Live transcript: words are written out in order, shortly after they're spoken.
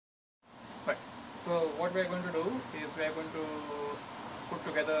So what we are going to do is we are going to put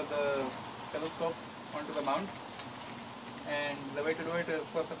together the telescope onto the mount, and the way to do it is,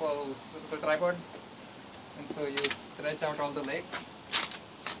 first of all, this is the tripod, and so you stretch out all the legs,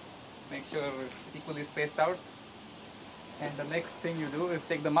 make sure it's equally spaced out, and the next thing you do is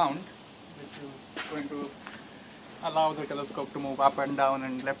take the mount, which is going to allow the telescope to move up and down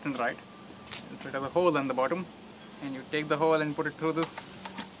and left and right. And so it has a hole on the bottom, and you take the hole and put it through this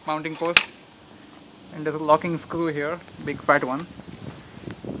mounting post, and there's a locking screw here, big fat one.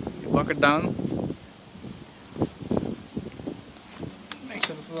 You lock it down, make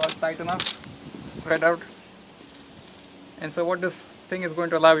sure this is all tight enough, spread out. And so what this thing is going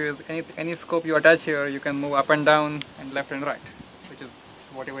to allow you is any scope you attach here, you can move up and down and left and right, which is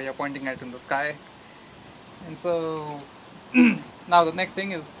whatever you're pointing at in the sky. And so now the next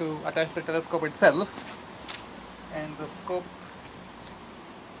thing is to attach the telescope itself, and the scope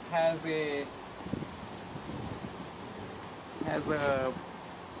has a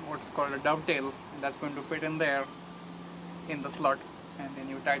what's called a dovetail, and that's going to fit in there in the slot, and then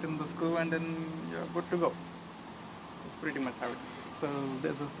you tighten the screw and then you're good to go. That's pretty much how it is. So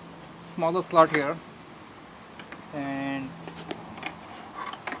there's a smaller slot here, and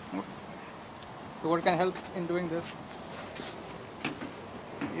so what can help in doing this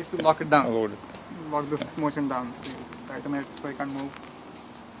is to lock it down. Lock this motion down, so you tighten it so you can't move.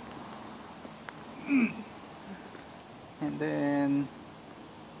 And then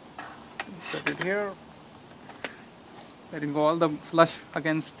set it here, let it go all the flush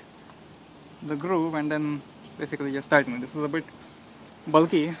against the groove, and then basically just tighten it. This is a bit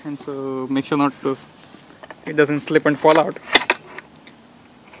bulky, and so make sure not to, it doesn't slip and fall out.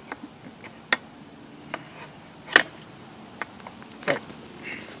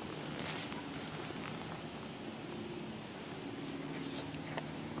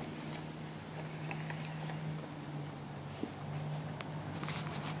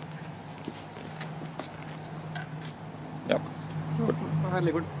 Yep.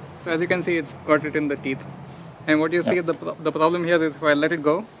 Really good. So as you can see, it's got it in the teeth. And what you see, the problem here is if I let it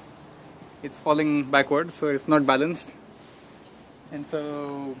go, it's falling backwards, so it's not balanced. And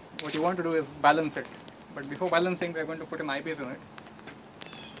so what you want to do is balance it. But before balancing, we're going to put an eyepiece in it.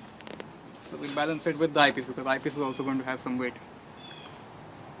 So we'll balance it with the eyepiece, because the eyepiece is also going to have some weight.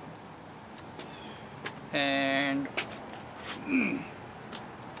 And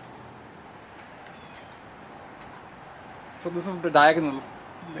so this is the diagonal,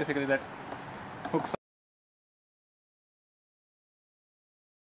 basically, that hooks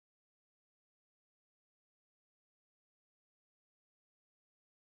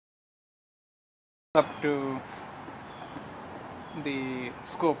up to the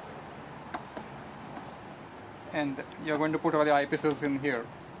scope, and you're going to put all the eyepieces in here,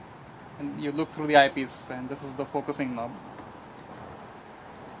 and you look through the eyepiece, and this is the focusing knob.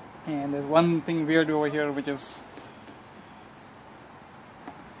 And there's one thing weird over here, which is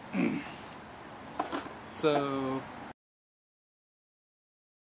so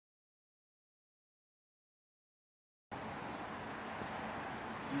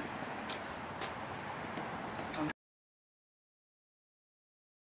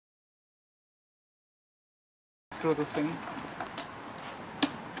screw this thing,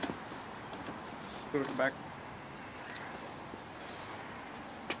 screw it back,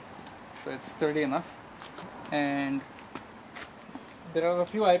 so it's sturdy enough. And there are a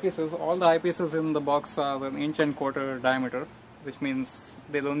few eyepieces. All the eyepieces in the box are 1.25 inches diameter, which means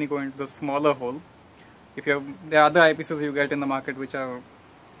they'll only go into the smaller hole. If you have, there are other eyepieces you get in the market which are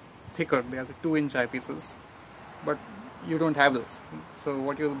thicker, they are the 2-inch eyepieces, but you don't have those. So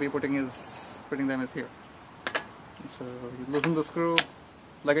what you'll be putting them is here. So you loosen the screw,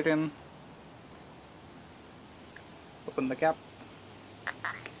 plug it in, open the cap.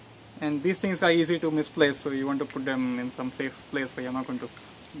 And these things are easy to misplace, so you want to put them in some safe place where you're not going to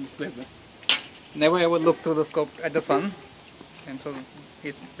misplace them. Never ever look through the scope at the sun, and so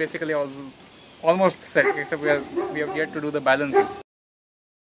it's basically almost set, except we have yet to do the balancing.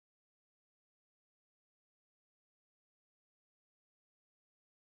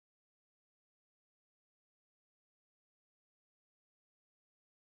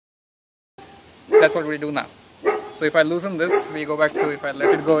 That's what we do now. So if I loosen this, we go back to, if I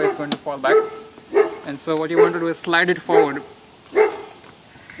let it go, it's going to fall back. And so what you want to do is slide it forward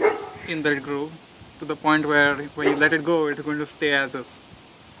in that groove to the point where when you let it go, it's going to stay as is.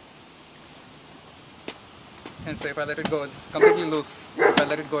 And so if I let it go, it's completely loose. If I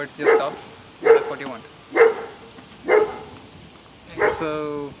let it go, it just stops. And that's what you want. And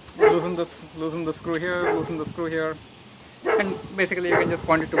so loosen the screw here, and basically you can just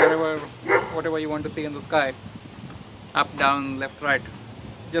point it to wherever whatever you want to see in the sky, up, down, left, right.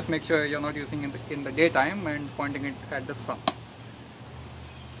 Just make sure you're not using it in the daytime and pointing it at the sun.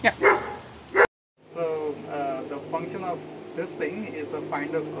 Yeah. So the function of this thing is a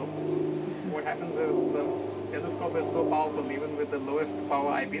finder scope. What happens is the telescope is so powerful, even with the lowest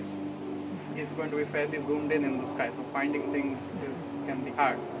power eyepiece, it's going to be fairly zoomed in the sky. So finding things can be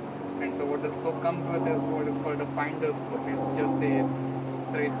hard. And so what the scope comes with is what is called a finder scope. It's just a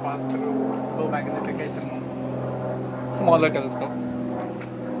straight pass-through, low magnification, smaller telescope.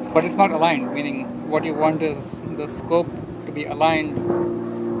 But it's not aligned, meaning what you want is the scope to be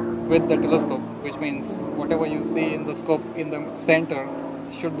aligned with the telescope, which means whatever you see in the scope in the center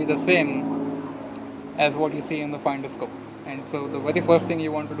should be the same as what you see in the finder scope. And so the very first thing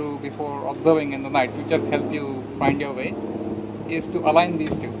you want to do before observing in the night, to just help you find your way, is to align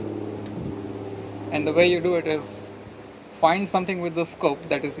these two. And the way you do it is find something with the scope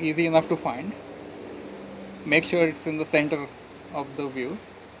that is easy enough to find, make sure it's in the center of the view,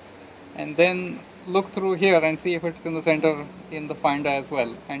 and then look through here and see if it's in the center in the finder as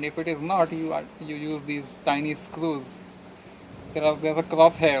well. And if it is not, you use these tiny screws. There's a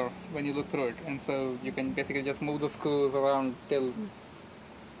crosshair when you look through it, and so you can basically just move the screws around till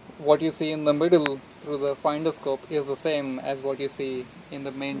what you see in the middle through the finder scope is the same as what you see in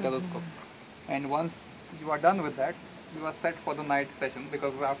the main telescope. And once you are done with that, you are set for the night session,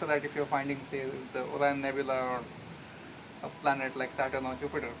 because after that, if you're finding, say, the Orion Nebula or a planet like Saturn or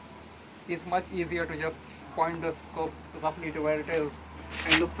Jupiter, it's much easier to just point the scope roughly to where it is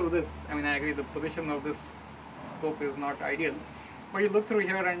and look through this. I mean, I agree the position of this scope is not ideal, but you look through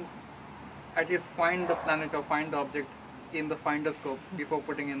here and at least find the planet or find the object in the finder scope before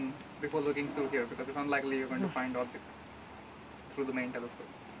looking through here, because it's unlikely you're going to find the object through the main telescope.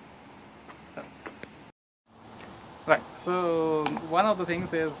 So. Right, so one of the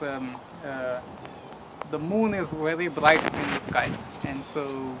things is the moon is very bright in the sky, and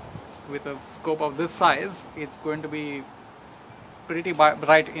so with a scope of this size, it's going to be pretty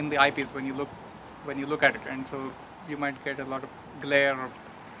bright in the eyepiece when you look at it, and so you might get a lot of glare, or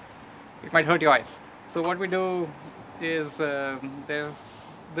it might hurt your eyes. So what we do is there's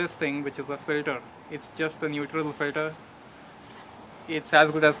this thing which is a filter. It's just a neutral filter. It's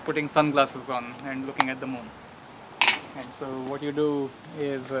as good as putting sunglasses on and looking at the moon. And so what you do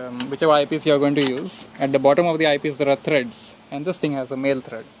is, whichever eyepiece you are going to use, at the bottom of the eyepiece there are threads, and this thing has a male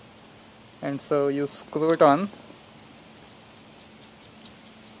thread. And so you screw it on.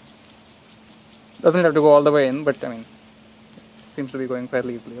 Doesn't have to go all the way in, but I mean, it seems to be going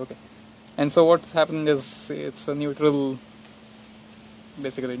fairly easily. Okay. And so what's happened is it's a neutral,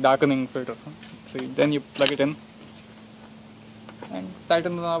 basically darkening filter. So then you plug it in and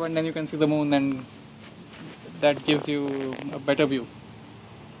tighten the knob, and then you can see the moon, and that gives you a better view.